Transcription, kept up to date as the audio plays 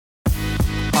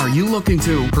Are you looking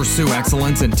to pursue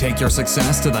excellence and take your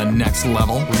success to the next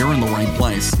level? Well, you're in the right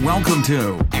place. Welcome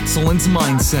to Excellence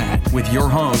Mindset with your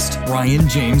host, Ryan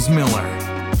James Miller.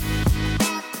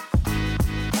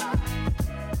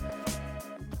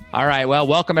 All right. Well,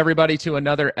 welcome everybody to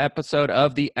another episode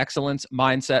of the Excellence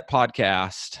Mindset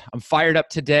Podcast. I'm fired up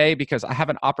today because I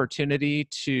have an opportunity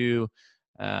to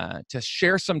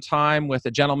share some time with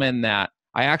a gentleman that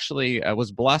I actually was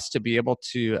blessed to be able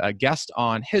to guest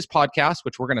on his podcast,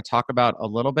 which we're going to talk about a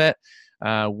little bit.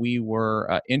 We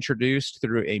were introduced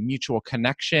through a mutual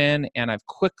connection, and I've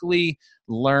quickly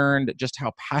learned just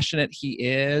how passionate he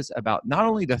is about not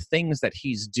only the things that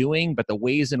he's doing, but the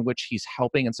ways in which he's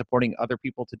helping and supporting other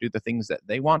people to do the things that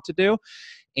they want to do.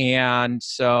 And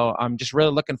so I'm just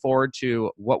really looking forward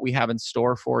to what we have in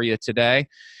store for you today.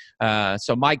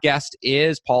 So my guest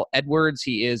is Paul Edwards.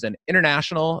 He is an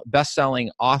international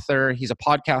best-selling author. He's a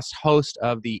podcast host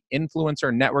of the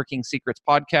Influencer Networking Secrets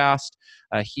podcast.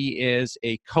 He is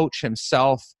a coach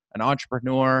himself, an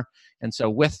entrepreneur. And so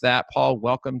with that, Paul,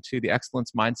 welcome to the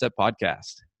Excellence Mindset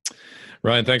Podcast.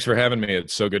 Ryan, thanks for having me.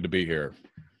 It's so good to be here.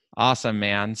 Awesome,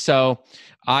 man. So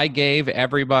I gave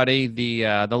everybody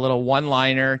the little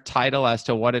one-liner title as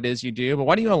to what it is you do, but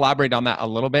why don't you elaborate on that a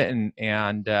little bit,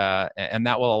 and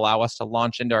that will allow us to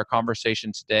launch into our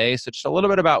conversation today. So just a little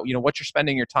bit about what you're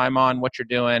spending your time on, what you're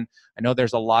doing. I know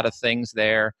there's a lot of things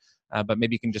there, but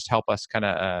maybe you can just help us kind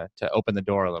of to open the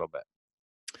door a little bit.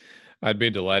 I'd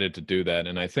be delighted to do that,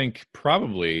 and I think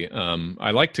probably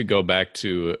I like to go back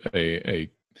to a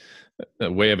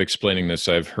way of explaining this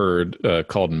I've heard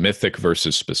called mythic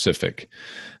versus specific.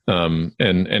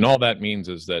 And all that means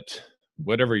is that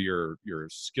whatever your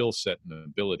skill set and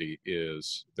ability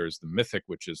is, there's the mythic,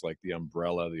 which is like the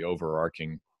umbrella, the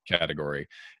overarching category.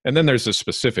 And then there's the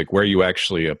specific where you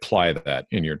actually apply that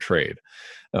in your trade.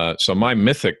 So my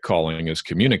mythic calling is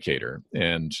communicator.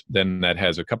 And then that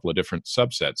has a couple of different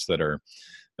subsets that are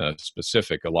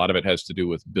specific. A lot of it has to do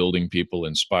with building people,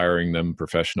 inspiring them,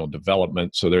 professional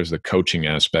development. So there's the coaching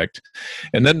aspect.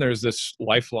 And then there's this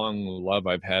lifelong love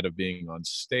I've had of being on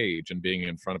stage and being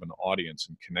in front of an audience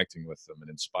and connecting with them and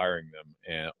inspiring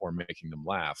them or making them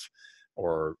laugh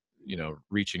or,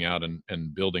 reaching out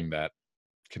and building that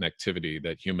connectivity,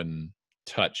 that human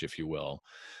touch, if you will.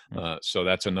 So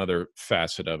that's another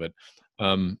facet of it.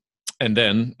 And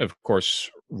then, of course,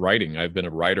 writing. I've been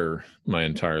a writer my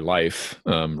entire life.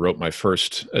 Wrote my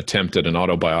first attempt at an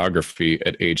autobiography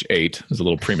at age 8. It was a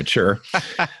little premature.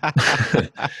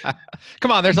 Come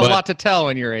on, there's a lot to tell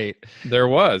when you're 8. There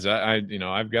was.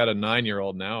 I've got a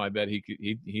 9-year-old now. I bet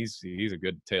he's a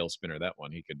good tail spinner. That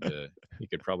one he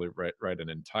could probably write an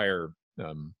entire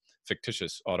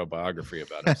fictitious autobiography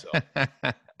about himself.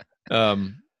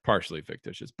 Partially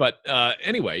fictitious, but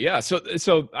anyway, yeah.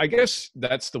 So I guess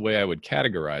that's the way I would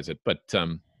categorize it. But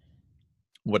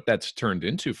what that's turned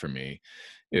into for me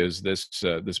is this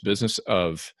business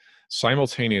of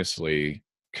simultaneously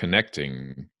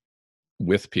connecting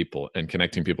with people and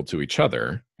connecting people to each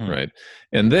other, right?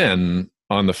 And then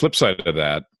on the flip side of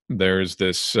that, there's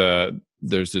this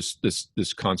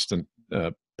constant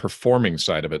performing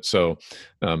side of it. So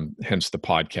hence the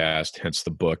podcast, hence the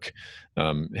book,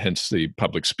 hence the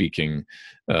public speaking,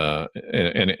 and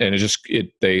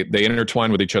they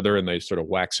intertwine with each other and they sort of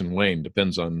wax and wane,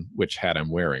 depends on which hat I'm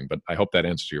wearing. But I hope that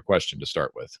answers your question to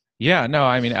start with. Yeah, no,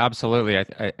 I mean, absolutely.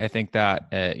 I think that,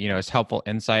 is helpful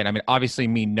insight. I mean, obviously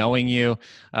me knowing you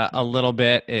a little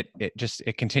bit,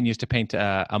 it continues to paint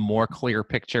a more clear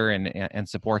picture and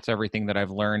supports everything that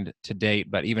I've learned to date.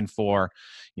 But even for,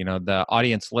 the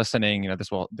audience listening,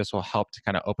 this will help to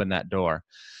kind of open that door.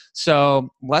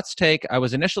 So I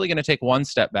was initially going to take one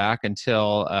step back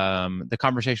until the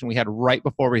conversation we had right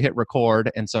before we hit record.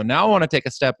 And so now I want to take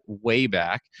a step way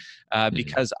back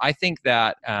because I think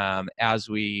that as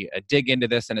we dig into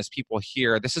this and as people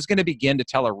hear, this is going to begin to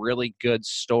tell a really good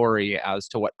story as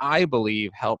to what I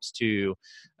believe helps to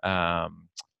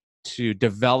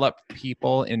develop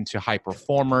people into high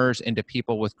performers, into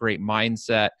people with great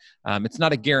mindset. It's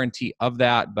not a guarantee of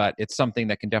that, but it's something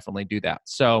that can definitely do that.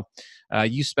 So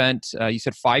you said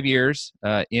 5 years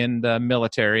in the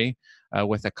military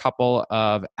with a couple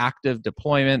of active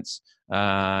deployments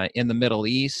in the Middle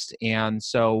East. And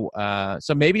so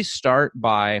maybe start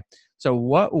by, so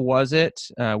what was it?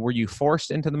 Were you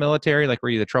forced into the military? Like, were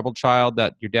you the troubled child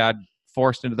that your dad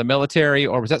forced into the military,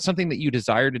 or was that something that you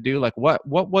desired to do? Like, what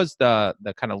was the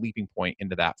kind of leaping point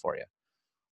into that for you?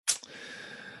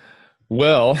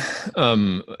 Well,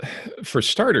 for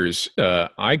starters,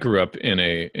 I grew up in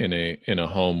a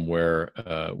home where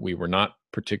we were not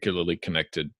particularly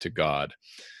connected to God,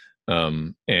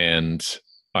 and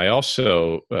I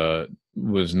also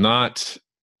was not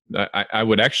I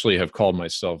would actually have called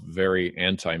myself very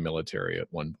anti-military at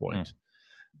one point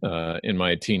in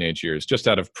my teenage years, just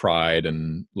out of pride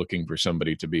and looking for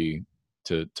somebody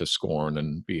to scorn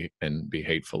and be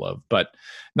hateful of. But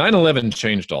 9/11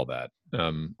 changed all that.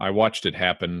 I watched it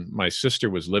happen. My sister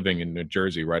was living in New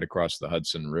Jersey, right across the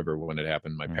Hudson River when it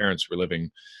happened. My parents were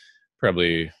living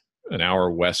probably an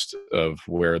hour west of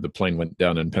where the plane went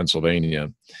down in Pennsylvania.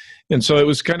 And so it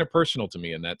was kind of personal to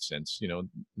me in that sense.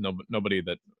 Nobody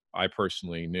that I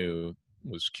personally knew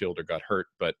was killed or got hurt,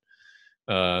 but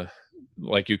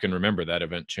like you can remember, that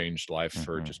event changed life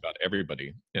for just about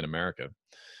everybody in America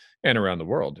and around the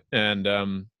world.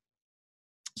 And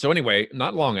so anyway,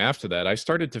 not long after that, I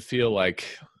started to feel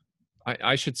like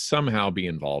I should somehow be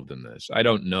involved in this. I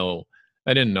didn't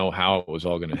know how it was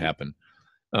all going to happen.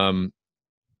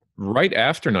 Right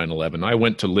after 9/11, I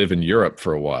went to live in Europe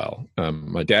for a while.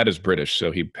 My dad is British,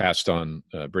 so he passed on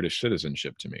British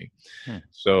citizenship to me.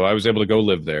 So I was able to go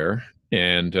live there.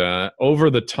 And over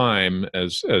the time,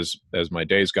 as my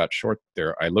days got short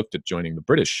there, I looked at joining the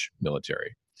British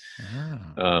military.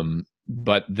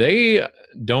 But they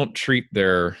don't treat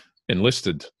their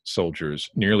enlisted soldiers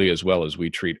nearly as well as we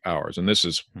treat ours. And this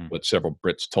is what several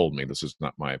Brits told me. This is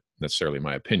not necessarily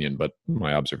my opinion, but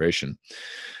my observation.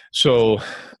 So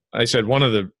I said, one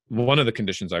of the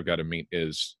conditions I've got to meet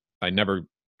is I never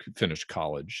finished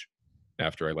college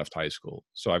after I left high school.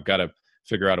 So I've got to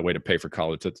figure out a way to pay for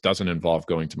college that doesn't involve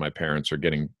going to my parents or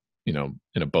getting, in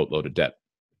a boatload of debt.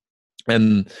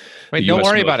 And wait, don't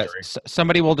worry about it.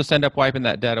 Somebody will just end up wiping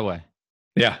that debt away.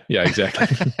 Yeah, exactly.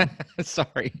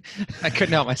 Sorry, I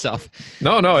couldn't help myself.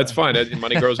 No, it's fine.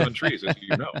 Money grows on trees, as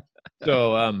you know.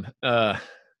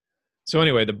 So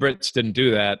anyway, the Brits didn't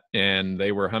do that, and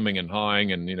they were humming and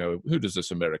hawing, and who does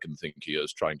this American think he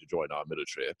is trying to join our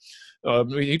military?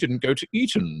 He didn't go to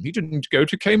Eton. He didn't go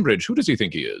to Cambridge. Who does he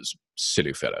think he is?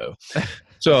 Silly fellow.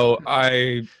 So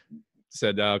I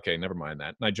said, okay, never mind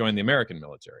that, and I joined the American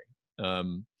military.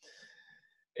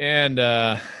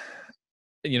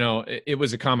 It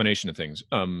was a combination of things.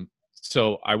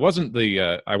 So I wasn't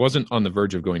on the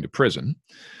verge of going to prison.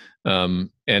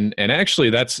 And actually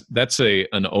that's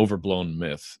an overblown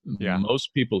myth. Yeah.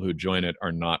 Most people who join it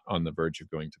are not on the verge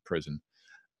of going to prison,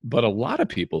 but a lot of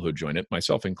people who join it,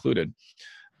 myself included,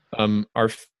 are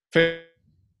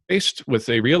faced with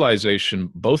a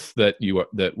realization both that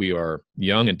we are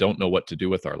young and don't know what to do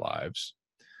with our lives.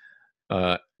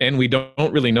 And we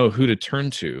don't really know who to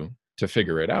turn to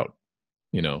figure it out,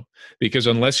 because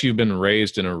unless you've been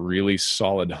raised in a really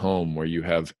solid home where you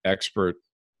have expert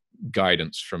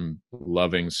guidance from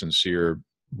loving, sincere,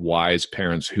 wise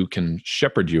parents who can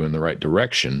shepherd you in the right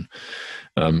direction.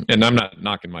 And I'm not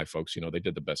knocking my folks, they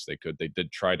did the best they could. They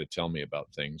did try to tell me about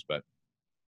things, but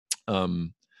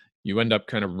you end up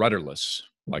kind of rudderless,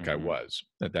 like I was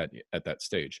at that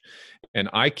stage. And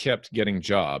I kept getting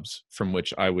jobs from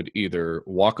which I would either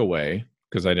walk away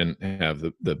because I didn't have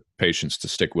the patience to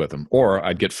stick with them, or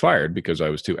I'd get fired because I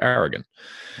was too arrogant.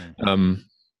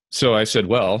 So I said,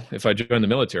 well, if I join the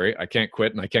military, I can't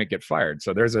quit and I can't get fired.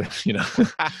 So there's I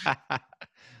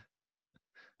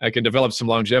can develop some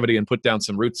longevity and put down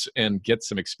some roots and get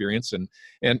some experience. And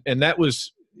that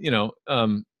was,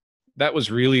 that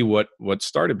was really what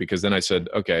started, because then I said,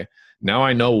 okay, now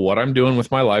I know what I'm doing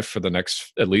with my life for the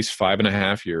next at least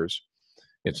 5.5 years.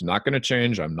 It's not going to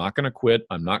change. I'm not going to quit.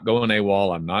 I'm not going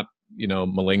AWOL. I'm not,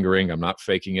 malingering. I'm not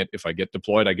faking it. If I get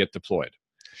deployed, I get deployed.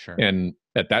 Sure. And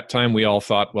at that time, we all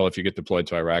thought, well, if you get deployed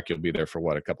to Iraq, you'll be there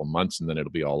for a couple months, and then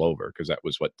it'll be all over, because that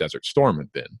was what Desert Storm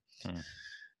had been.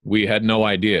 We had no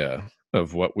idea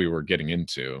of what we were getting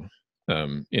into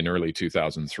in early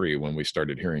 2003 when we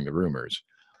started hearing the rumors.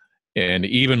 And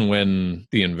even when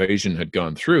the invasion had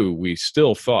gone through, we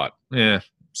still thought,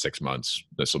 6 months,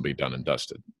 this will be done and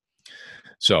dusted.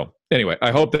 So anyway, I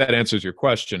hope that answers your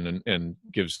question and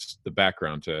gives the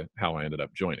background to how I ended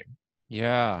up joining.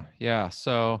 Yeah.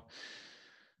 So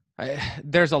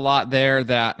there's a lot there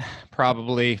that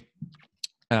probably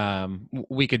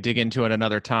we could dig into at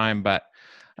another time, but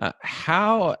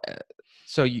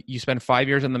so you spent 5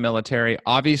 years in the military,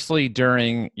 obviously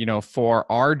during,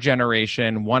 for our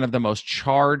generation, one of the most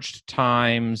charged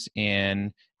times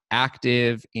in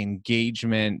active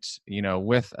engagement,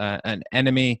 with an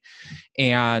enemy.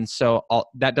 And so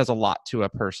that does a lot to a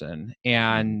person.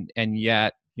 And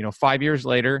yet, 5 years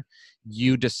later,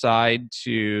 you decide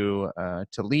to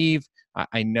leave.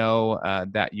 I know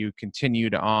that you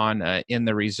continued on in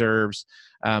the reserves,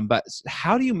 but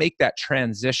how do you make that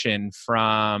transition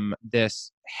from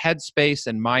this headspace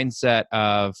and mindset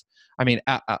of,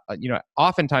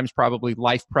 oftentimes probably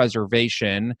life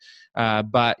preservation,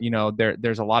 but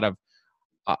there's a lot of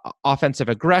offensive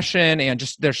aggression, and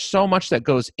just there's so much that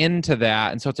goes into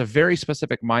that. And so it's a very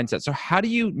specific mindset. So how do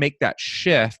you make that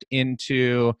shift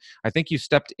into, I think you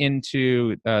stepped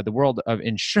into the world of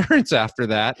insurance after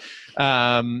that,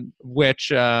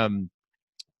 which,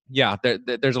 yeah,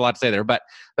 there's a lot to say there, but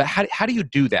how do you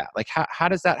do that? Like, how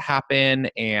does that happen?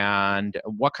 And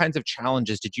what kinds of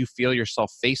challenges did you feel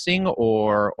yourself facing,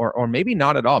 or maybe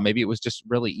not at all? Maybe it was just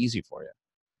really easy for you.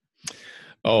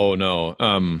 Oh, no.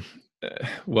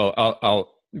 Well,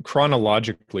 I'll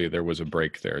chronologically, there was a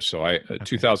break there. So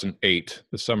 2008,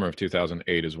 the summer of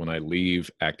 2008 is when I leave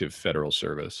active federal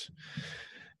service.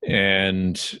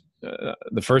 And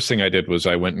the first thing I did was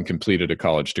I went and completed a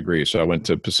college degree. So I went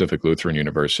to Pacific Lutheran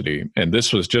University, and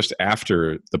this was just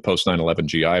after the post 9/11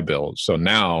 GI Bill. So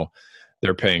now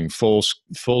they're paying full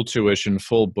tuition,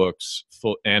 full books,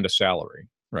 and a salary,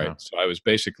 right? Wow. So I was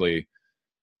basically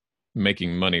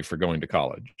making money for going to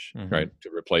college, right, to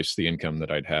replace the income that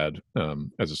I'd had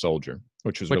as a soldier,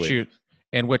 which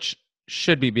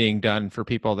should be being done for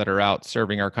people that are out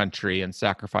serving our country and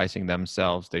sacrificing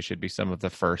themselves. They should be some of the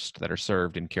first that are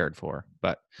served and cared for.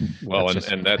 But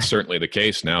and that's certainly the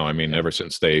case now. I mean, ever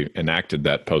since they enacted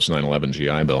that post 9/11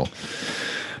 GI Bill.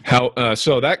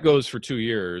 So that goes for 2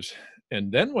 years. And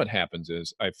then what happens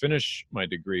is I finish my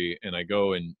degree and I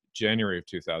go in January of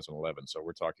 2011. So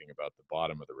we're talking about the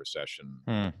bottom of the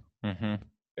recession. Mm-hmm.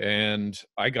 And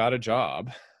I got a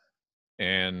job,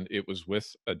 and it was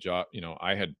with a job,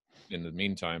 I had in the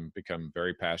meantime become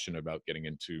very passionate about getting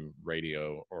into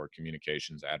radio or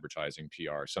communications, advertising,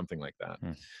 PR, something like that.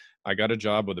 I got a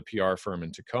job with a PR firm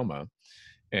in Tacoma,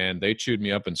 and they chewed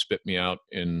me up and spit me out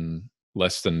in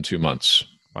less than 2 months.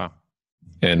 Wow.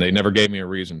 And they never gave me a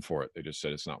reason for it. They just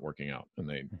said it's not working out, and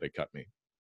they cut me.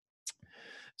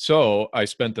 So I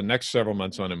spent the next several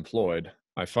months unemployed.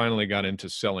 I finally got into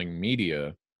selling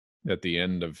media at the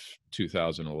end of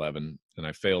 2011, and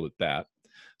I failed at that.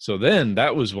 So then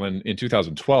that was when, in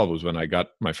 2012, was when I got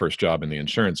my first job in the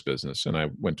insurance business, and I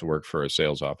went to work for a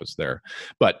sales office there.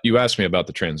 But you asked me about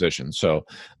the transition. So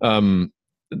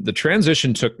the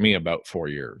transition took me about 4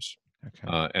 years.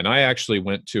 Okay. And I actually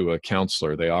went to a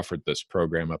counselor. They offered this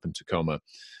program up in Tacoma,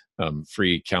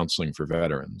 free counseling for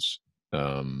veterans.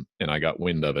 And I got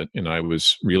wind of it, and I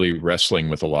was really wrestling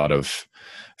with a lot of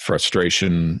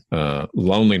frustration,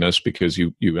 loneliness, because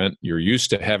you're used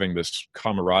to having this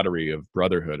camaraderie of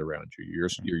brotherhood around you.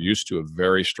 You're used to a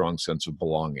very strong sense of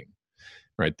belonging,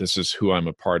 right? This is who I'm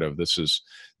a part of. This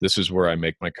is where I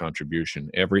make my contribution.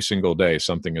 Every single day,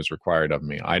 something is required of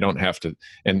me. I don't have to.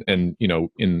 And in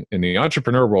the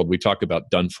entrepreneur world, we talk about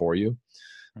done for you.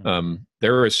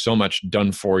 There is so much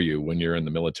done for you when you're in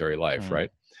the military life,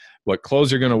 right? What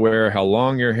clothes you're going to wear, how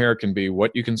long your hair can be, what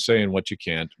you can say and what you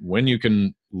can't, when you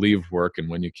can leave work and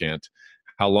when you can't,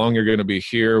 how long you're going to be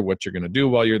here, what you're going to do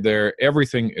while you're there.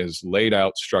 Everything is laid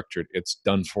out, structured. It's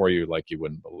done for you like you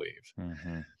wouldn't believe.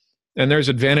 And there's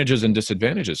advantages and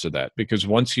disadvantages to that, because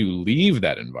once you leave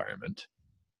that environment,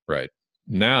 right,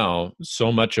 now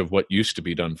so much of what used to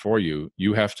be done for you,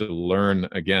 you have to learn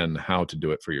again how to do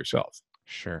it for yourself.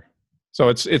 Sure. So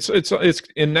it's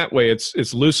in that way,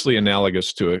 it's loosely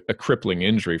analogous to a crippling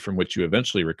injury from which you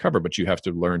eventually recover, but you have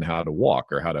to learn how to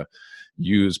walk or how to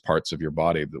use parts of your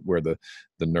body where the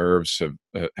nerves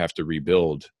have to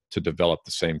rebuild to develop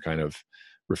the same kind of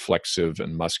reflexive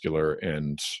and muscular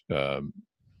and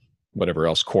whatever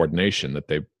else coordination that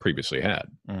they previously had.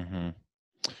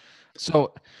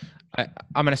 So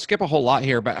I'm going to skip a whole lot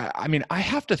here, but I mean, I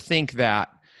have to think that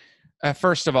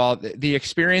first of all, the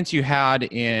experience you had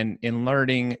in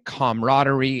learning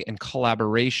camaraderie and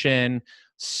collaboration,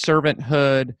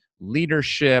 servanthood,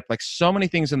 leadership, like so many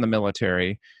things in the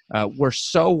military, were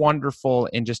so wonderful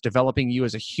in just developing you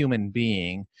as a human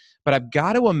being. But I've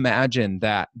got to imagine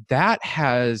that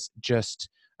has just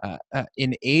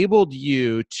enabled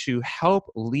you to help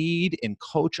lead and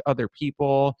coach other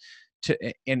people,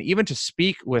 and even to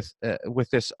speak with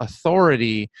this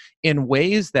authority in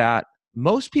ways that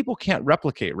most people can't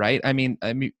replicate, right? I mean,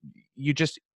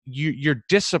 you're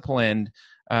disciplined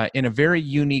in a very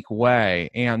unique way.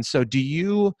 And so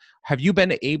have you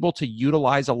been able to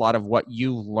utilize a lot of what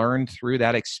you learned through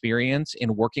that experience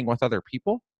in working with other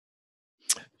people?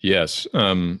 Yes.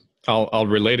 I'll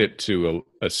relate it to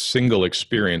a single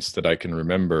experience that I can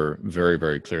remember very,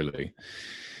 very clearly.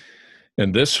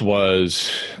 And this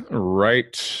was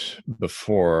right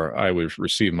before I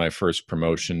received my first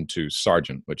promotion to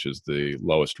sergeant, which is the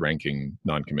lowest ranking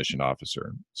non-commissioned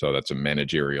officer. So that's a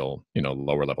managerial,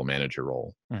 lower level manager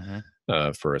role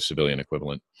for a civilian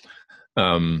equivalent.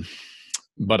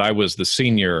 But I was the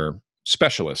senior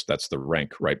specialist. That's the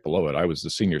rank right below it. I was the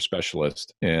senior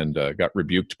specialist and got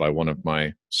rebuked by one of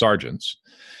my sergeants.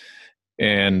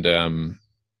 And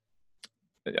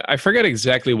I forget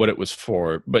exactly what it was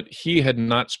for, but he had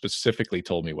not specifically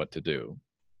told me what to do.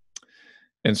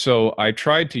 And so I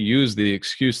tried to use the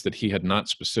excuse that he had not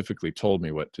specifically told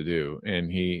me what to do.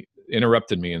 And he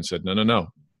interrupted me and said, no,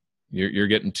 you're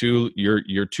getting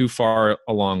you're too far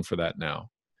along for that now.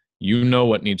 You know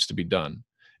what needs to be done.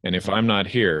 And if I'm not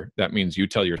here, that means you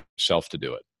tell yourself to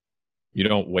do it. You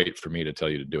don't wait for me to tell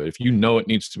you to do it. If you know it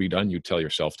needs to be done, you tell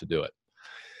yourself to do it.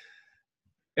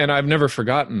 And I've never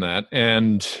forgotten that.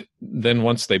 And then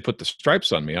once they put the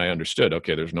stripes on me, I understood,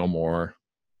 okay, there's no more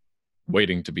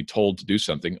waiting to be told to do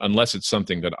something unless it's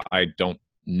something that I don't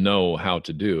know how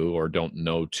to do or don't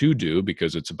know to do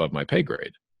because it's above my pay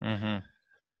grade.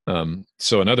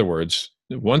 So in other words,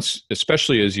 once,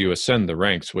 especially as you ascend the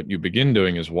ranks, what you begin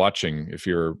doing is watching. If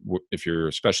you're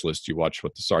a specialist, you watch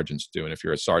what the sergeants do. And if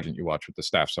you're a sergeant, you watch what the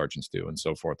staff sergeants do, and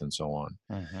so forth and so on.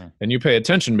 And you pay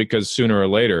attention because sooner or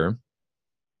later,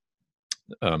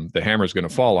 the hammer is going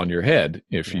to fall on your head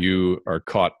if you are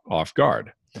caught off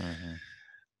guard.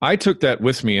 I took that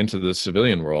with me into the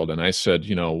civilian world, and I said,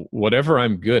 whatever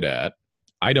I'm good at,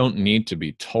 I don't need to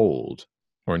be told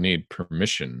or need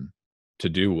permission to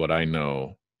do what I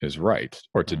know is right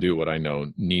or to do what I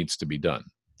know needs to be done.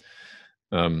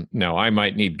 Now, I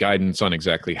might need guidance on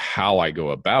exactly how I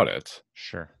go about it.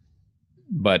 Sure.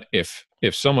 But if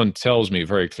someone tells me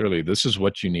very clearly, this is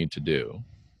what you need to do,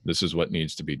 this is what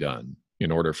needs to be done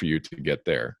in order for you to get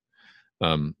there,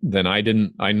 then I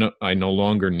no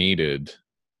longer needed,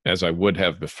 as I would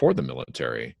have before the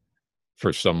military,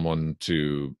 for someone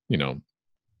to,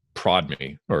 prod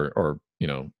me or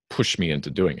push me into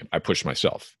doing it. I pushed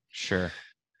myself. Sure.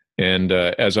 And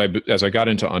as I got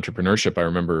into entrepreneurship, I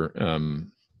remember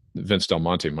Vince Del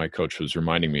Monte, my coach, was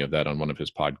reminding me of that on one of his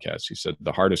podcasts. He said,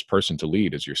 the hardest person to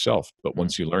lead is yourself. But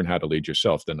once you learn how to lead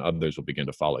yourself, then others will begin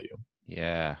to follow you.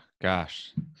 Yeah.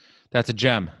 Gosh, that's a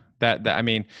gem. That I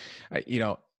mean,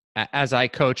 as I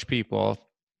coach people,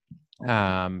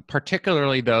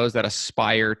 particularly those that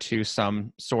aspire to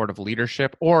some sort of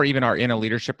leadership or even are in a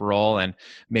leadership role and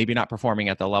maybe not performing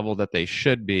at the level that they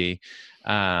should be.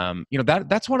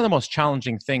 That's one of the most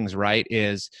challenging things, right?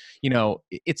 Is,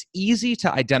 it's easy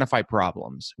to identify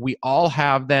problems. We all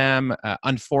have them.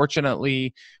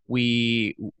 Unfortunately,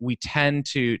 we tend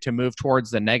to move towards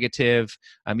the negative.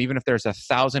 Even if there's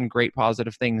 1,000 great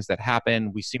positive things that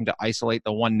happen, we seem to isolate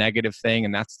the one negative thing,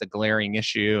 and that's the glaring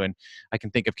issue. And I can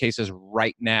think of cases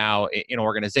right now in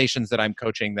organizations that I'm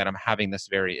coaching that I'm having this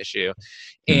very issue.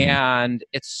 And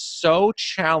it's so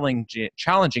challenging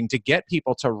to get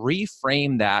people to reframe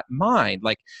that mind.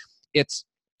 Like,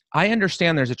 I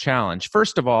understand there's a challenge.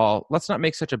 First of all, let's not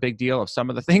make such a big deal of some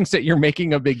of the things that you're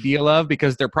making a big deal of,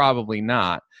 because they're probably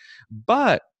not.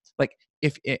 But like,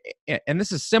 and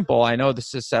this is simple, I know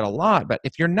this is said a lot, but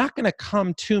if you're not going to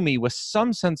come to me with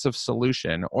some sense of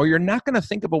solution, or you're not going to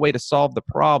think of a way to solve the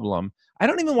problem, I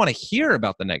don't even want to hear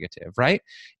about the negative, right?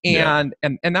 And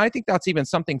I think that's even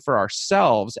something for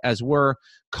ourselves as we're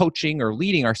coaching or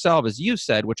leading ourselves, as you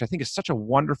said, which I think is such a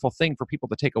wonderful thing for people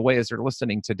to take away as they're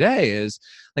listening today, is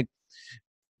like,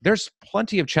 there's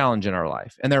plenty of challenge in our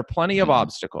life, and there are plenty of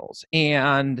obstacles,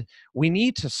 and we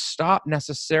need to stop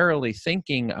necessarily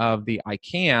thinking of the I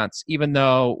can'ts, even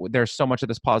though there's so much of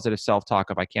this positive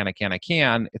self-talk of I can.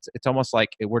 It's almost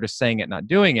like we're just saying it, not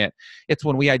doing it. It's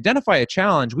when we identify a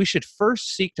challenge, we should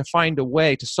first seek to find a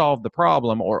way to solve the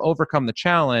problem or overcome the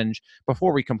challenge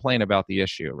before we complain about the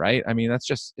issue, right? I mean, that's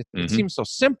just, it seems so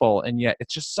simple, and yet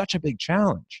it's just such a big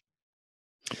challenge.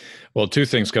 Well, two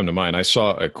things come to mind. I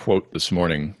saw a quote this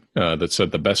morning that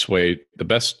said the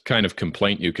best kind of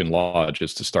complaint you can lodge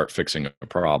is to start fixing a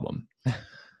problem.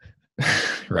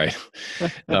 Right.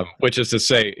 Which is to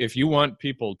say, if you want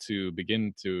people to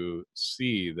begin to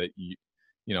see that,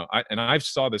 I've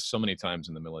saw this so many times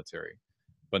in the military,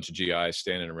 a bunch of GIs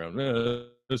standing around,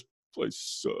 this place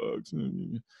sucks,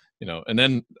 and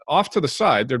then off to the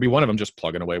side, there'd be one of them just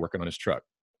plugging away, working on his truck.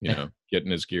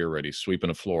 Getting his gear ready, sweeping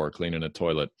a floor, cleaning a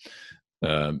toilet,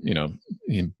 burning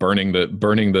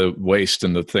the waste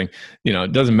and the thing.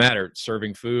 It doesn't matter.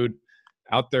 Serving food,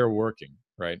 out there working,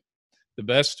 right? The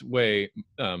best way,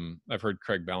 I've heard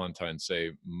Craig Ballantyne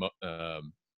say,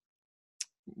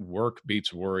 work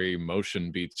beats worry,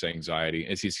 motion beats anxiety.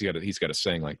 He's got a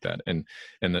saying like that. And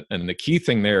the key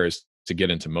thing there is to get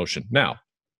into motion. Now,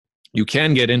 you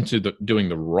can get into doing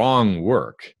the wrong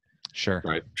work. Sure.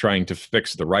 Right. Trying to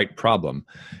fix the right problem.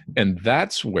 And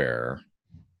that's where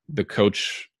the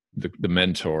coach, the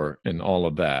mentor, and all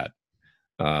of that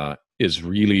is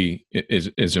really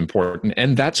is important.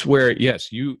 And that's where,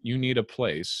 yes, you need a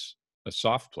place, a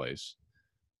soft place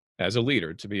as a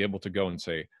leader to be able to go and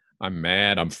say, I'm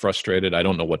mad, I'm frustrated, I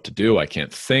don't know what to do, I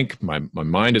can't think, my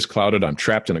mind is clouded, I'm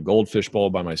trapped in a goldfish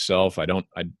bowl by myself, and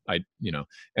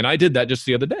I did that just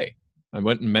the other day. I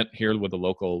went and met here with a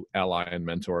local ally and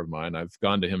mentor of mine. I've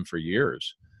gone to him for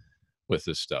years with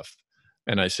this stuff.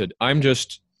 And I said, I feel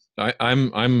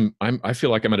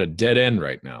like I'm at a dead end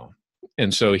right now.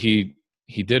 And so he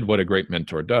did what a great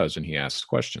mentor does, and he asked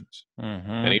questions.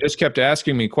 Mm-hmm. And he just kept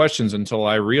asking me questions until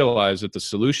I realized that the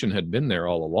solution had been there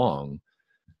all along,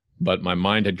 but my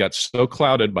mind had got so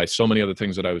clouded by so many other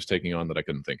things that I was taking on that I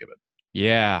couldn't think of it.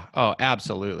 Yeah. Oh,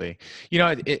 absolutely.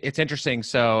 It's interesting.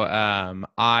 So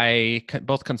I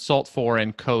both consult for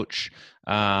and coach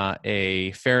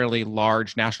a fairly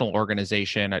large national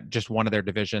organization at just one of their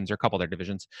divisions or a couple of their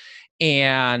divisions.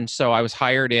 And so I was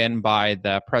hired in by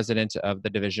the president of the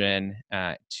division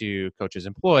to coach his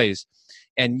employees.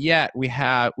 And yet we've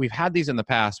had these in the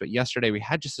past, but yesterday we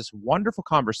had just this wonderful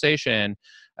conversation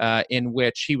in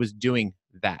which he was doing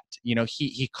that.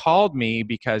 He called me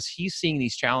because he's seeing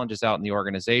these challenges out in the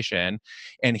organization,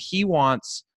 and he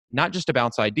wants not just to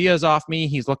bounce ideas off me.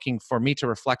 He's looking for me to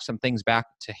reflect some things back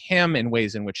to him in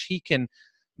ways in which he can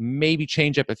maybe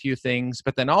change up a few things,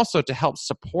 but then also to help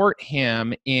support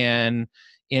him in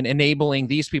enabling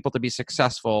these people to be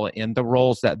successful in the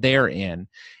roles that they're in.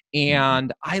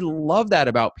 And I love that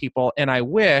about people. And I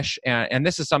wish, and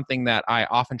this is something that I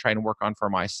often try and work on for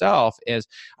myself, is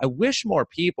I wish more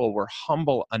people were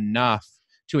humble enough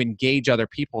to engage other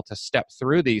people to step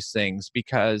through these things,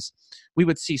 because we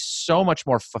would see so much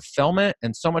more fulfillment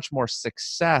and so much more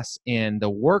success in the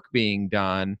work being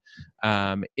done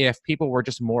if people were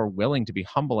just more willing to be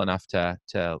humble enough to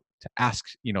ask,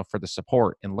 for the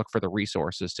support and look for the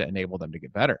resources to enable them to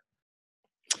get better.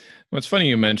 Well, it's funny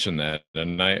you mentioned that,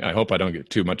 and I hope I don't get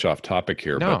too much off topic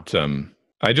here, No. but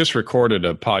I just recorded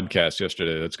a podcast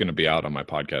yesterday that's going to be out on my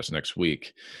podcast next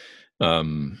week,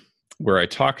 where I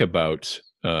talk about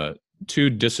two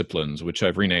disciplines, which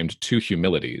I've renamed two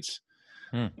humilities,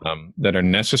 that are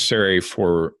necessary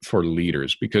for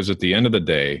leaders. Because at the end of the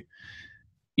day,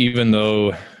 even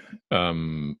though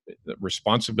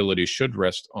responsibility should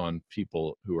rest on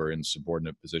people who are in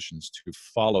subordinate positions to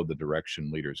follow the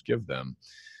direction leaders give them,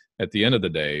 at the end of the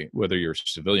day, whether you're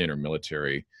civilian or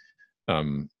military,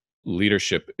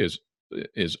 leadership is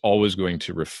always going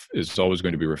to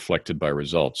be reflected by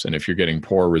results. And if you're getting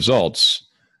poor results,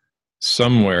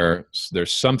 somewhere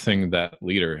there's something that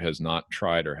leader has not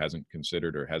tried or hasn't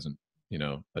considered or hasn't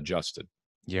adjusted.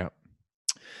 Yeah.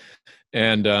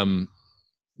 And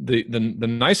the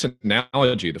nice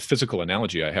analogy, the physical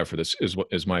analogy I have for this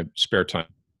is my spare time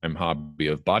hobby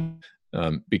of body,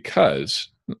 because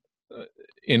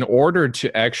in order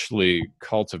to actually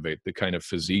cultivate the kind of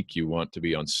physique you want to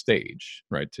be on stage,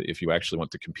 right? If you actually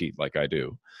want to compete like I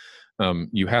do,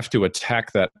 you have to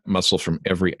attack that muscle from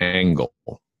every angle.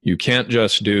 You can't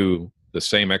just do the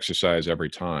same exercise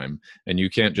every time, and you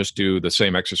can't just do the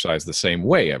same exercise the same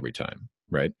way every time,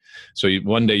 right? So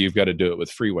one day you've got to do it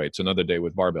with free weights, another day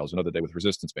with barbells, another day with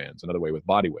resistance bands, another way with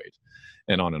body weight,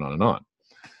 and on and on and on.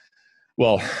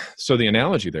 Well, so the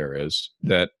analogy there is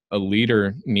that a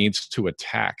leader needs to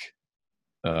attack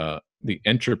the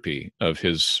entropy of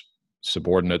his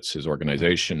subordinates, his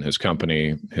organization, his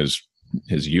company, his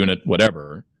unit,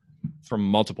 whatever, from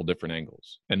multiple different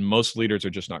angles. And most leaders are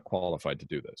just not qualified to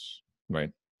do this, right?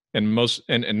 And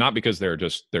not because they're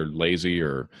lazy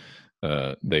or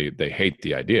they hate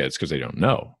the idea. It's because they don't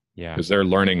know. Yeah. Because they're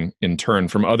learning in turn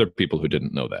from other people who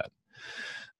didn't know that.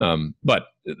 But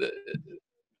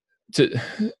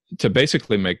to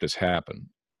basically make this happen,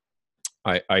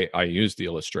 I use the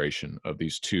illustration of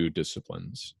these two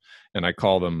disciplines, and I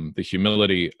call them the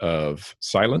humility of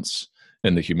silence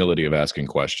and the humility of asking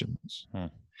questions.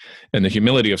 And the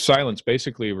humility of silence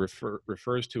basically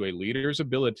refers to a leader's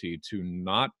ability to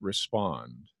not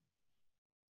respond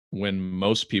when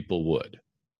most people would.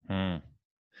 And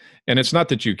it's not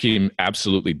that you keep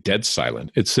absolutely dead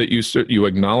silent. It's that you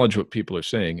acknowledge what people are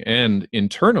saying, and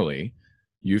internally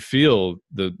you feel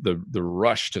the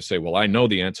rush to say, well, I know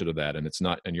the answer to that, and it's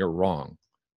not, and you're wrong,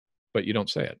 but you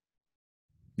don't say it.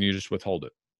 You just withhold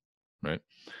it, right?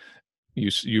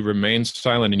 You remain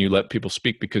silent and you let people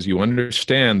speak, because you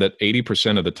understand that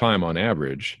 80% of the time on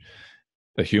average,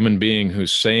 a human being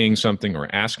who's saying something or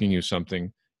asking you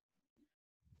something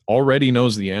already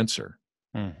knows the answer.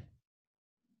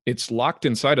 It's locked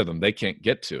inside of them. They can't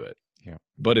get to it,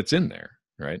 but it's in there,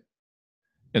 right?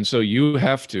 And so you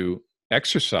have to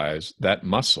exercise that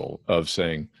muscle of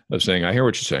saying, I hear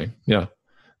what you're saying, yeah,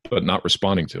 but not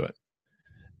responding to it.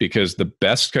 because the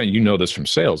best kind, this from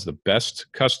sales, the best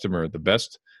customer, the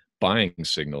best buying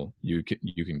signal you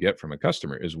can get from a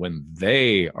customer is when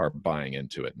they are buying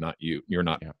into it, not you. You're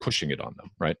not pushing it on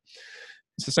them, right?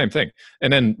 It's the same thing.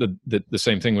 And then the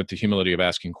same thing with the humility of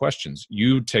asking questions.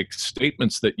 You take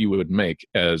statements that you would make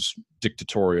as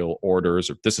dictatorial orders,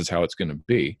 or this is how it's going to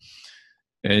be,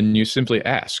 and you simply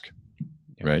ask,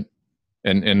 right?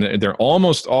 And they're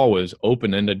almost always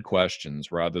open-ended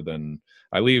questions rather than,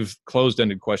 I leave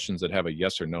closed-ended questions that have a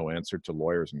yes or no answer to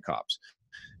lawyers and cops.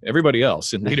 Everybody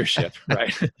else in leadership,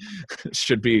 right,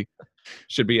 should be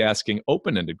asking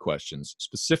open-ended questions,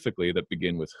 specifically that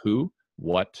begin with who,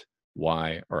 what,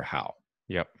 why, or how.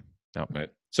 Yep. Right.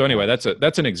 So anyway, that's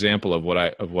an example of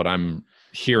what I'm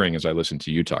hearing as I listen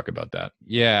to you talk about that.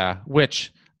 Yeah,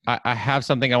 which I have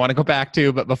something I want to go back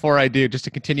to, but before I do, just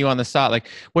to continue on the thought,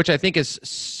 which I think is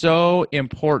so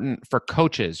important for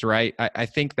coaches, right? I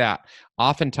think that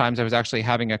oftentimes I was actually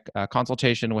having a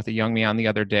consultation with a young man the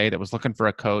other day that was looking for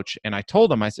a coach. And I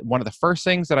told him, I said, one of the first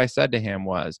things that I said to him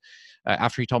was,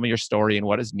 after he told me your story and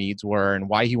what his needs were and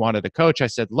why he wanted a coach, I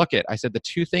said, the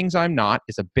two things I'm not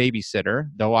is a babysitter,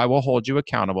 though I will hold you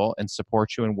accountable and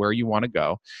support you in where you want to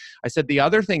go. I said, the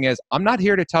other thing is I'm not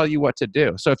here to tell you what to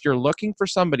do. So if you're looking for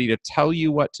somebody to tell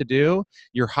you what to do,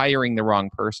 you're hiring the wrong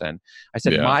person. I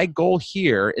said, my goal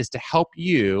here is to help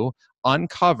you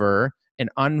uncover and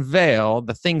unveil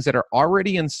the things that are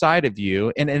already inside of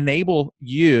you and enable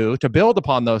you to build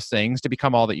upon those things to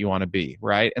become all that you want to be,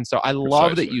 right? And so I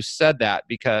love that you said that,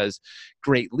 because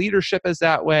great leadership is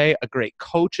that way, a great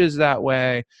coach is that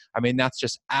way. I mean, that's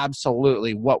just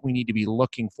absolutely what we need to be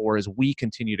looking for as we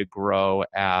continue to grow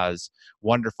as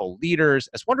wonderful leaders,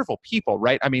 as wonderful people,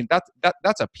 right? I mean,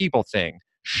 that's a people thing.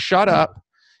 Shut up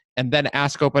and then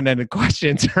ask open-ended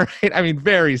questions, right? I mean,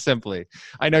 very simply.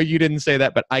 I know you didn't say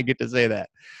that, but I get to say that.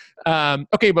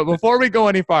 Okay, but before we go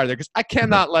any farther, because I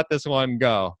cannot let this one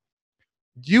go.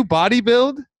 Do you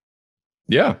bodybuild?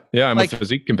 Yeah, I'm a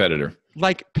physique competitor.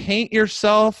 Paint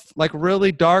yourself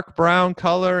really dark brown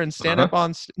color and stand up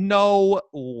on... No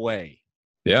way.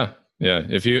 Yeah.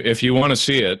 If you want to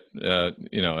see it,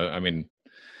 I mean...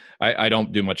 I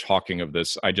don't do much hawking of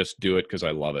this. I just do it because I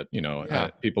love it.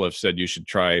 People have said you should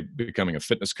try becoming a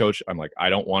fitness coach. I'm like, I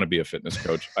don't want to be a fitness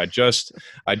coach. I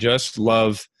just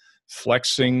love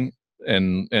flexing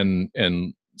and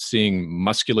seeing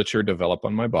musculature develop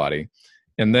on my body.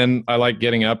 And then I like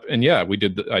getting up and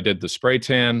I did the spray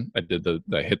tan. I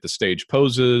hit the stage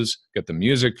poses, get the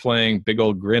music playing, big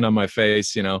old grin on my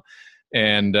face,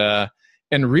 and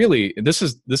really this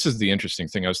is the interesting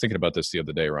thing. I was thinking about this the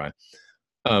other day, Ryan.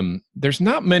 There's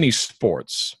not many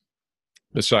sports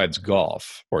besides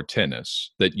golf or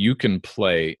tennis that you can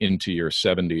play into your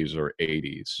 70s or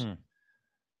 80s.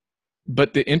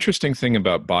 But the interesting thing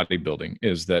about bodybuilding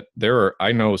is that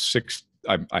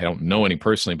I don't know any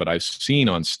personally, but I've seen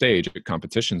on stage at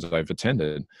competitions that I've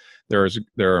attended,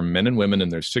 there are men and women in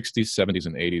their 60s, 70s,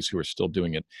 and 80s who are still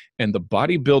doing it. And the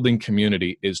bodybuilding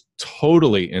community is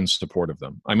totally in support of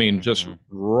them. I mean, just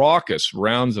raucous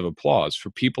rounds of applause for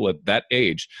people at that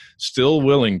age still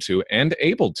willing to and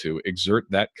able to exert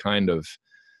that kind of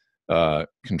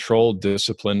control,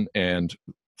 discipline, and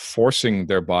forcing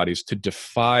their bodies to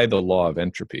defy the law of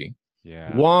entropy.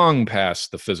 Long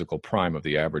past the physical prime of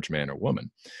the average man or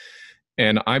woman.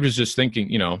 And I was just thinking,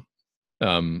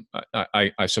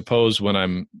 I suppose when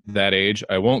I'm that age,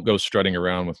 I won't go strutting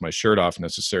around with my shirt off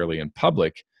necessarily in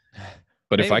public.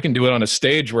 But if I can do it on a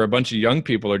stage where a bunch of young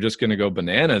people are just going to go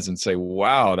bananas and say,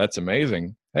 wow, that's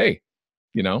amazing. Hey,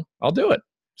 I'll do it.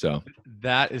 So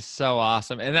that is so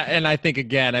awesome. And I think,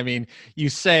 again, I mean, you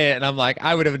say it and I'm like,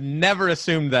 I would have never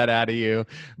assumed that out of you,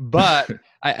 but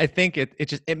I think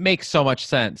it makes so much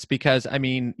sense because, I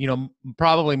mean,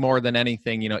 probably more than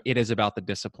anything, it is about the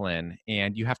discipline,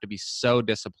 and you have to be so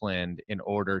disciplined in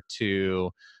order to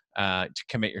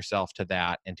commit yourself to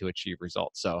that and to achieve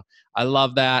results. So I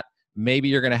love that. Maybe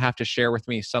you're going to have to share with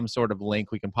me some sort of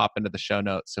link we can pop into the show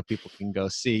notes so people can go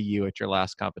see you at your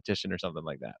last competition or something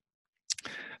like that.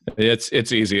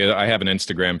 It's easy. I have an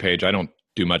Instagram page. I don't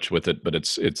do much with it, but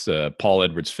it's Paul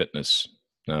Edwards Fitness.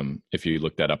 If you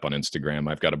look that up on Instagram,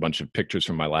 I've got a bunch of pictures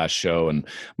from my last show and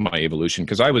my evolution.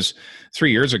 Because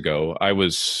 3 years ago, I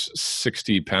was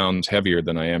 60 pounds heavier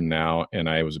than I am now, and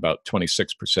I was about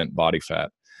 26% body fat.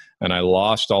 And I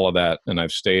lost all of that, and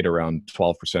I've stayed around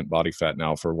 12% body fat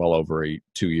now for well over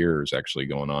 2 years actually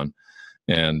going on.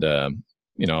 And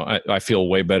I feel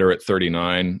way better at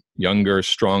 39, younger,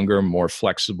 stronger, more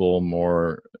flexible,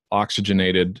 more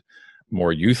oxygenated,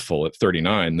 more youthful at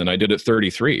 39 than I did at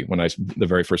 33 when the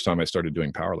very first time I started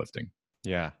doing powerlifting.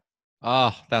 Yeah.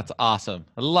 Oh, that's awesome.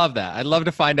 I love that. I'd love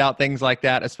to find out things like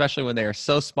that, especially when they are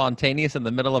so spontaneous in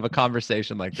the middle of a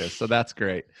conversation like this. So that's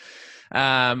great.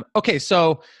 Okay,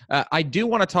 so I do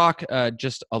want to talk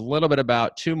just a little bit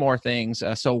about two more things.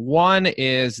 So one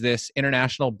is this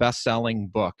international best-selling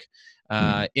book,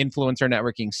 Influencer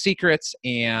Networking Secrets.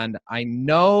 And I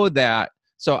know that,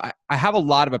 so I have a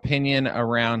lot of opinion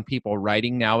around people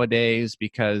writing nowadays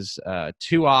because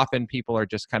too often people are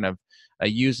just kind of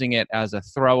using it as a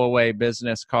throwaway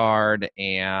business card,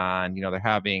 and they're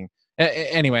having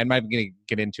anyway, I'm not going to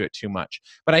get into it too much,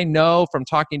 but I know from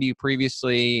talking to you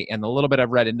previously and the little bit I've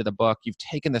read into the book, you've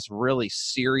taken this really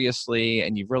seriously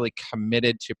and you've really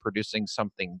committed to producing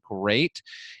something great.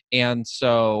 And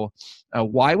so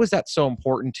why was that so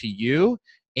important to you?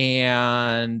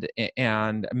 And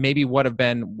maybe what have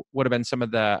been some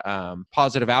of the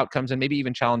positive outcomes and maybe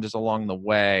even challenges along the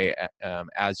way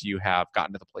as you have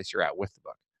gotten to the place you're at with the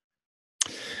book?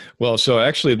 Well, so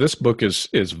actually, this book is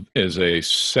a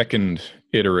second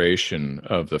iteration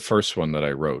of the first one that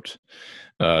I wrote.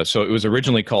 So it was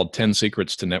originally called 10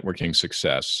 Secrets to Networking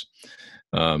Success,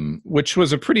 which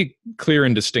was a pretty clear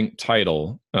and distinct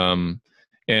title.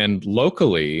 And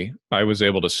locally, I was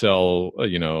able to sell,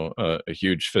 a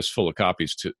huge fistful of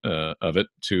copies of it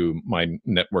to my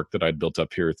network that I'd built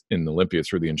up here in Olympia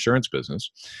through the insurance business.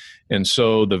 And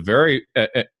so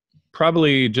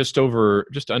probably just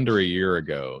under a year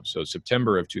ago, so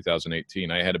September of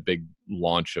 2018, I had a big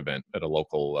launch event at a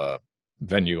local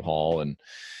venue hall, and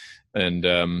did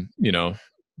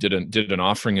an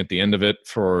offering at the end of it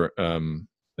for an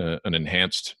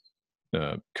enhanced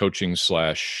coaching /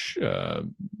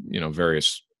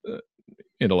 various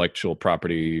intellectual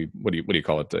property. What do you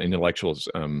call it? The intellectuals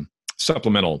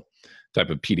supplemental type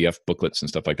of PDF booklets and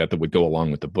stuff like that would go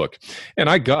along with the book. And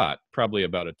I got probably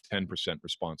about a 10%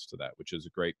 response to that, which is a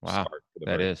great start for the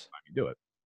very first time you do it.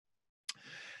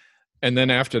 And then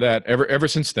after that, ever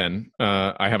since then,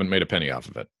 I haven't made a penny off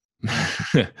of it.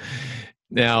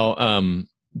 Now,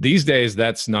 these days,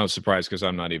 that's not a surprise because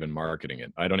I'm not even marketing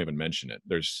it. I don't even mention it.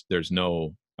 There's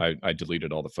no, I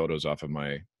deleted all the photos off of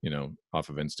my, off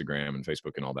of Instagram and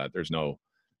Facebook and all that. There's no,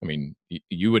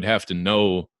 you would have to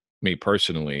know me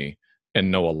personally and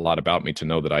know a lot about me to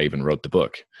know that I even wrote the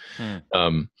book.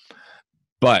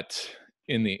 But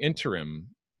in the interim,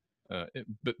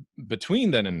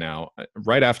 between then and now,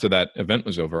 right after that event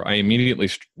was over, I immediately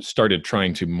started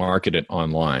trying to market it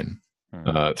online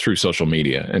through social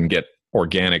media and get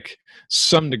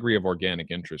some degree of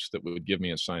organic interest that would give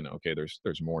me a sign, okay,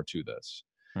 there's more to this.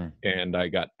 And I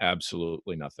got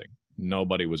absolutely nothing.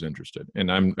 Nobody was interested.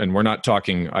 And we're not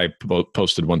talking, I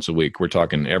posted once a week. We're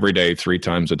talking every day, 3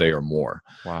 times a day or more.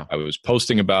 Wow. I was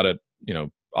posting about it,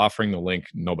 offering the link.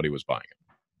 Nobody was buying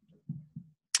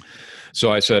it.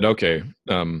 So I said, okay,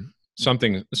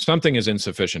 something is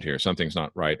insufficient here. Something's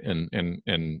not right.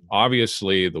 And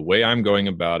obviously the way I'm going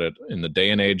about it in the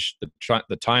day and age,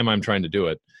 the time I'm trying to do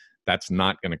it, that's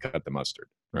not going to cut the mustard,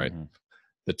 right? Mm-hmm.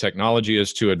 The technology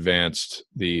is too advanced.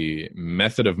 The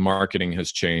method of marketing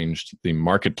has changed. The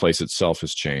marketplace itself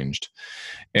has changed.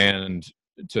 And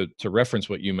to reference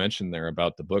what you mentioned there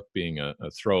about the book being a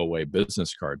throwaway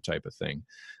business card type of thing,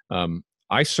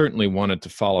 I certainly wanted to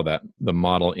follow the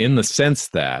model in the sense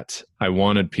that I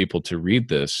wanted people to read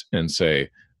this and say,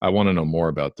 I want to know more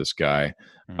about this guy.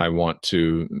 I want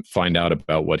to find out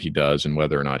about what he does and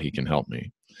whether or not he can help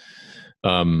me.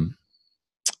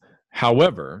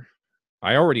 However,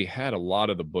 I already had a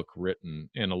lot of the book written,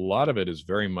 and a lot of it is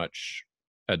very much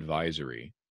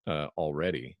advisory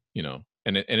already, and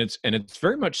it's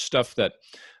very much stuff that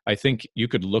I think you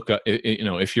could look up,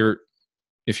 if your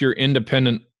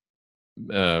independent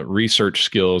research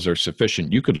skills are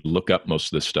sufficient, you could look up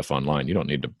most of this stuff online. You don't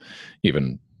need to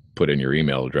even put in your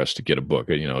email address to get a book,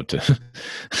 to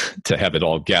have it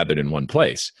all gathered in one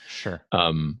place. Sure.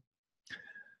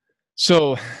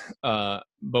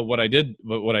 But what I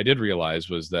did realize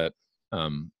was that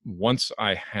once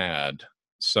I had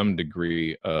some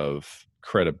degree of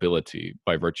credibility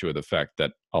by virtue of the fact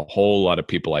that a whole lot of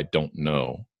people I don't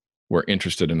know were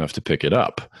interested enough to pick it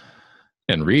up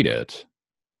and read it,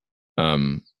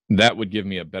 that would give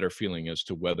me a better feeling as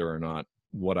to whether or not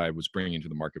what I was bringing to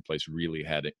the marketplace really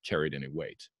carried any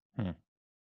weight.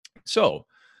 So,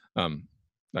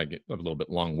 I get a little bit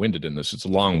long-winded in this. It's a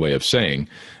long way of saying,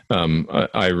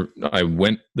 I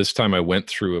went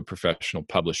through a professional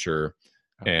publisher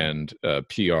and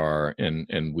PR,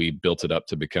 and we built it up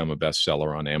to become a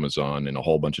bestseller on Amazon in a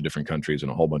whole bunch of different countries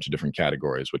and a whole bunch of different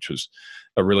categories, which was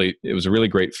a really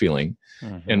great feeling.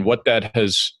 And what that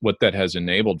has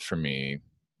enabled for me,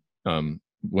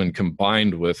 when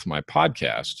combined with my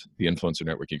podcast, the Influencer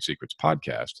Networking Secrets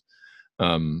podcast,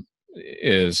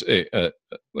 is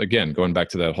again, going back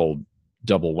to that whole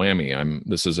double whammy.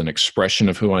 This is an expression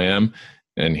of who I am,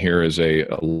 and here is a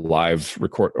live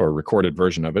recorded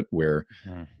version of it where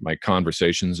my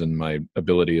conversations and my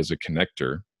ability as a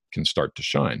connector can start to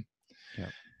shine. Yeah.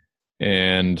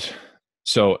 And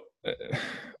so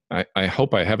I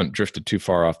hope I haven't drifted too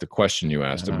far off the question you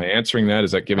asked. Am I answering that?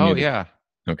 Is that giving you? Yeah.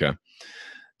 Okay.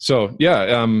 So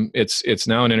yeah, it's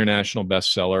now an international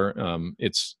bestseller.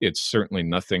 It's certainly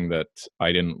nothing that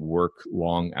I didn't work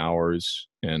long hours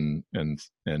and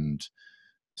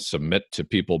submit to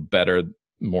people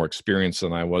more experienced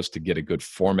than I was to get a good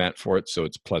format for it, so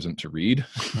it's pleasant to read.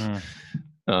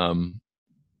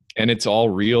 And it's all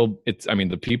real.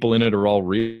 The people in it are all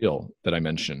real that I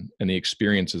mentioned, and the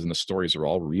experiences and the stories are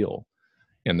all real.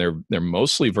 And they're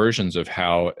mostly versions of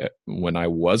how, when I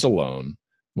was alone,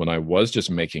 when I was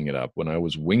just making it up, when I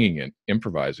was winging it,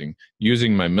 improvising,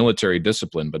 using my military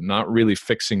discipline, but not really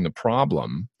fixing the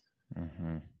problem,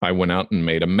 I went out and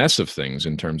made a mess of things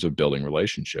in terms of building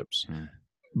relationships.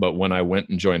 But when I went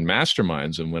and joined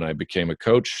masterminds, and when I became a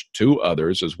coach to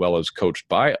others as well as coached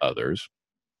by others,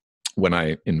 when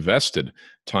I invested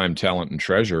time, talent, and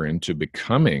treasure into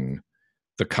becoming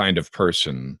the kind of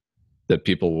person that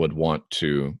people would want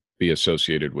to be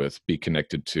associated with, be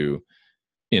connected to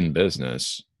in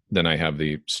business, then I have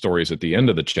the stories at the end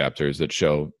of the chapters that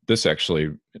show this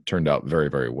actually turned out very,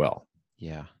 very well.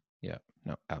 Yeah. Yeah.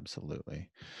 No, absolutely.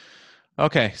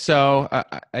 Okay. So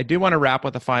I do want to wrap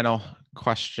with a final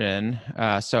question.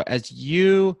 So as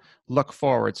you look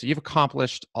forward, so you've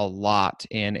accomplished a lot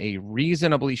in a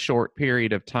reasonably short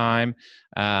period of time.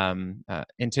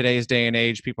 In today's day and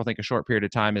age, people think a short period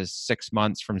of time is 6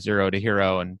 months from zero to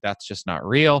hero, and that's just not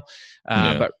real.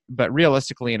 But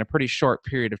realistically, in a pretty short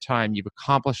period of time, you've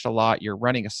accomplished a lot. You're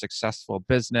running a successful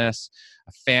business,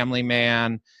 a family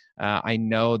man. I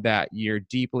know that you're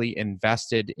deeply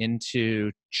invested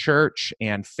into church,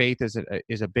 and faith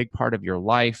is a big part of your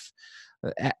life.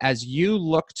 As you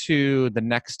look to the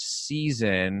next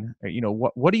season,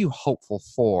 what are you hopeful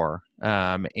for?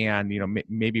 And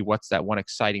maybe what's that one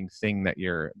exciting thing that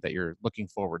you're looking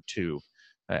forward to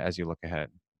as you look ahead?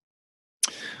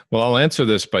 Well, I'll answer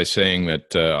this by saying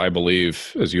that I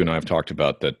believe, as you and I have talked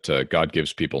about, that God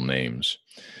gives people names,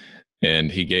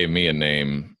 and He gave me a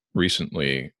name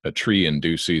recently, A Tree in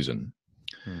Due Season.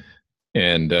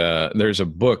 And there's a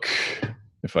book,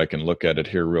 if I can look at it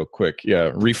here real quick.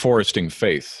 Yeah, Reforesting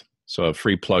Faith. So a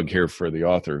free plug here for the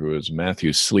author, who is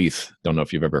Matthew Sleeth. Don't know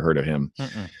if you've ever heard of him.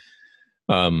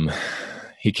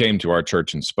 He came to our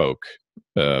church and spoke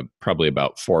probably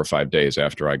about 4 or 5 days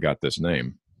after I got this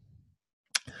name.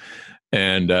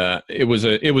 And it was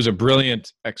a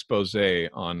brilliant expose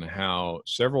on how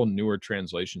several newer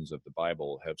translations of the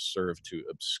Bible have served to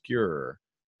obscure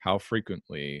how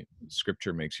frequently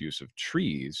Scripture makes use of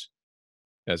trees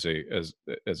as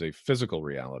a physical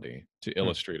reality to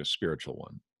illustrate a spiritual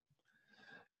one.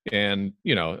 And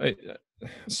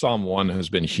Psalm 1 has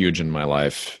been huge in my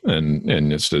life,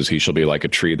 and it says, "He shall be like a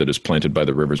tree that is planted by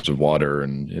the rivers of water,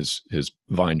 and his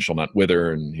vine shall not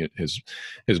wither, and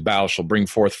his bough shall bring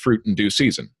forth fruit in due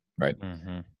season." Right,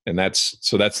 and that's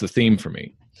the theme for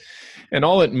me. And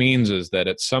all it means is that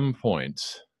at some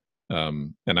point,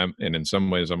 and in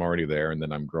some ways I'm already there, and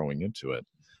then I'm growing into it.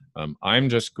 I'm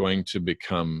just going to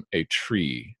become a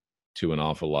tree to an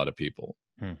awful lot of people,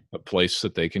 a place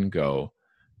that they can go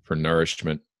for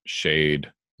nourishment,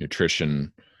 shade,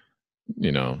 nutrition,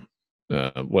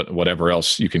 whatever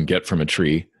else you can get from a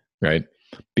tree, right?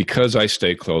 Because I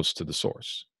stay close to the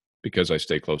source, because I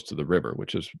stay close to the river,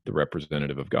 which is the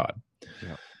representative of God.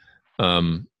 Yeah.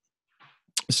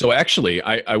 So actually,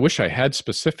 I wish I had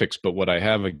specifics, but what I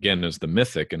have, again, is the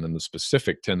mythic, and then the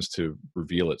specific tends to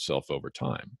reveal itself over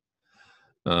time.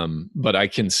 But I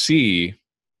can see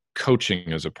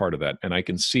coaching as a part of that, and I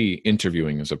can see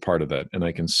interviewing as a part of that, and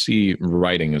I can see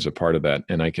writing as a part of that,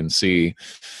 and I can see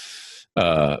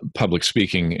public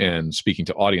speaking and speaking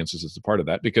to audiences as a part of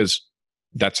that, because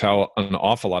that's how an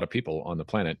awful lot of people on the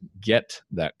planet get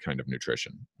that kind of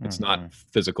nutrition. It's not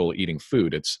physical eating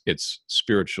food, it's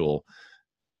spiritual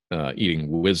eating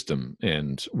wisdom,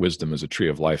 and wisdom is a tree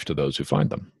of life to those who find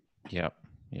them. Yep.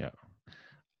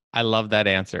 I love that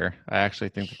answer. I actually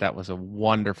think that was a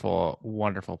wonderful,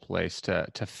 wonderful place to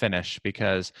finish,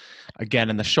 because again,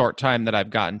 in the short time that I've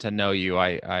gotten to know you,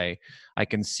 I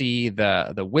can see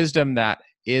the wisdom that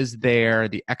is there,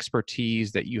 the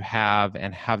expertise that you have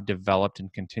and have developed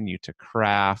and continue to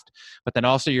craft, but then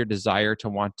also your desire to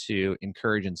want to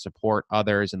encourage and support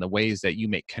others in the ways that you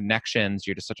make connections.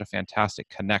 You're just such a fantastic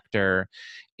connector.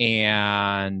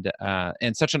 and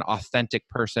such an authentic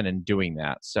person in doing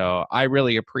that. So I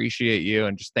really appreciate you,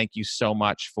 and just thank you so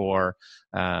much for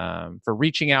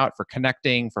reaching out, for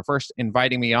connecting, for first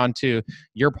inviting me onto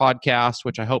your podcast,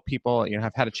 which I hope people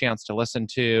have had a chance to listen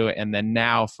to, and then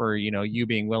now for you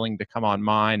being willing to come on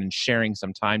mine and sharing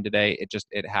some time today.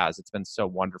 It's been so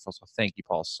wonderful. So thank you,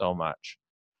 Paul, so much.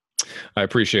 I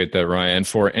appreciate that, Ryan.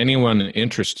 For anyone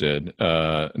interested,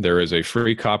 there is a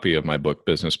free copy of my book,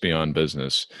 Business Beyond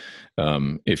Business.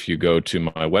 If you go to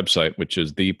my website, which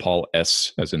is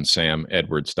thepaulS, as in Sam,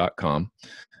 Edwards.com,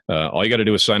 all you got to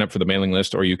do is sign up for the mailing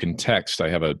list, or you can text. I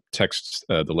have a text,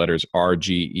 the letters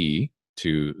RGE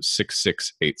to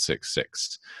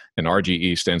 66866. And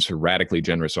RGE stands for Radically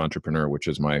Generous Entrepreneur, which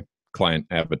is my client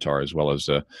avatar, as well as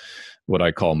what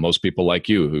I call most people like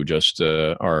you who just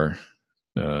are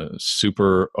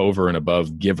super over and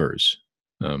above givers.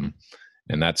 And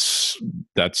that's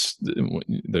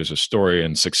there's a story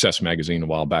in Success Magazine a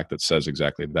while back that says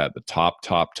exactly that. The top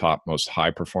most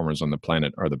high performers on the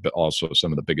planet are also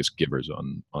some of the biggest givers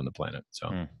on the planet.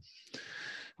 So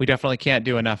we definitely can't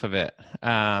do enough of it.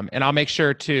 And I'll make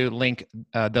sure to link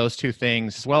those two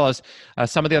things, as well as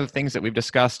some of the other things that we've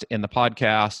discussed in the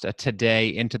podcast today,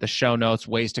 into the show notes,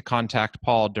 ways to contact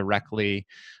Paul directly.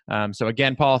 So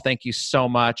again, Paul, thank you so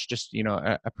much. Just,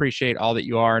 appreciate all that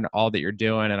you are and all that you're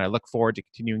doing. And I look forward to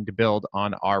continuing to build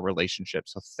on our relationship.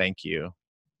 So thank you.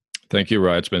 Thank you,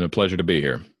 Ryan. It's been a pleasure to be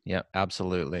here. Yep,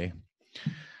 absolutely.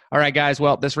 All right, guys.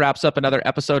 Well, this wraps up another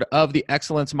episode of the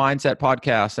Excellence Mindset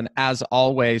Podcast. And as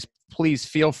always, please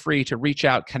feel free to reach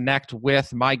out, connect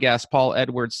with my guest, Paul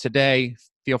Edwards, today.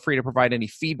 Feel free to provide any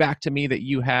feedback to me that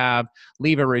you have.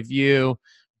 Leave a review,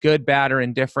 good, bad, or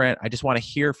indifferent. I just want to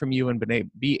hear from you and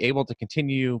be able to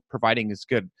continue providing as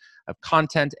good of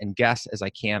content and guests as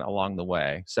I can along the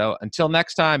way. So until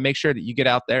next time, make sure that you get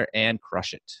out there and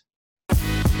crush it.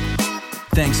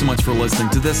 Thanks so much for listening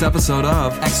to this episode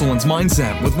of Excellence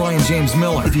Mindset with Ryan James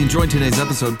Miller. If you enjoyed today's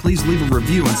episode, please leave a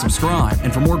review and subscribe.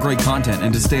 And for more great content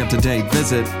and to stay up to date,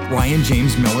 visit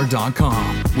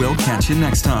RyanJamesMiller.com. We'll catch you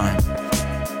next time.